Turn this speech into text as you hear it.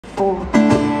before.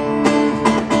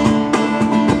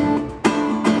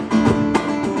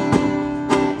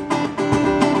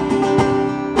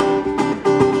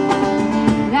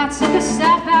 I took a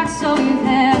step back, so you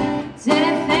there.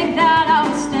 Didn't think that I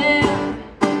would stay.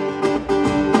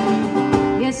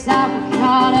 Guess I would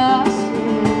call us here.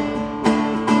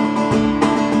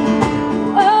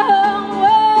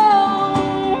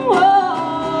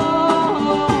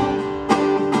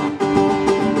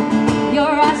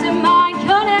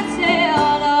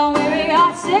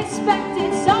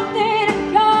 Expected something to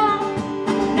come,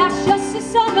 not just a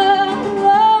summer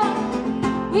love.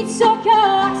 We took a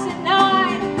walk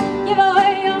tonight, give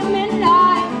away a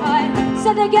midnight fight,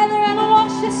 sat together and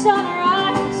watched the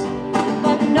sunrise,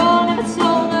 but no one ever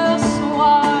told us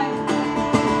why.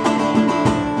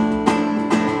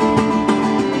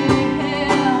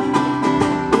 Yeah.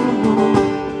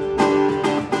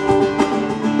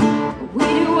 We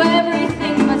do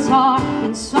everything but talk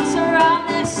and swaps around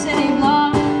this city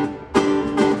block.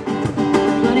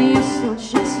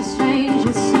 Just a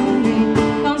stranger to me,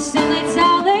 constantly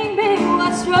telling me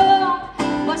what's wrong,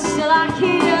 but still I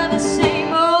hear the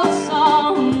same old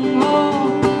song.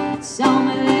 Oh, tell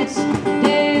me this,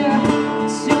 dear,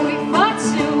 do we fight,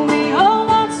 do we hold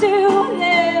on to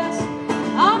this?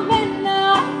 I'm in a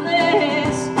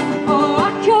bliss, oh,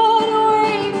 I couldn't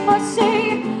wait for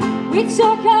see. We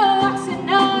took a walk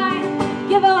tonight,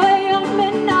 give away a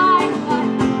midnight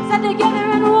light, sat together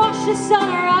and watched the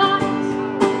sunrise.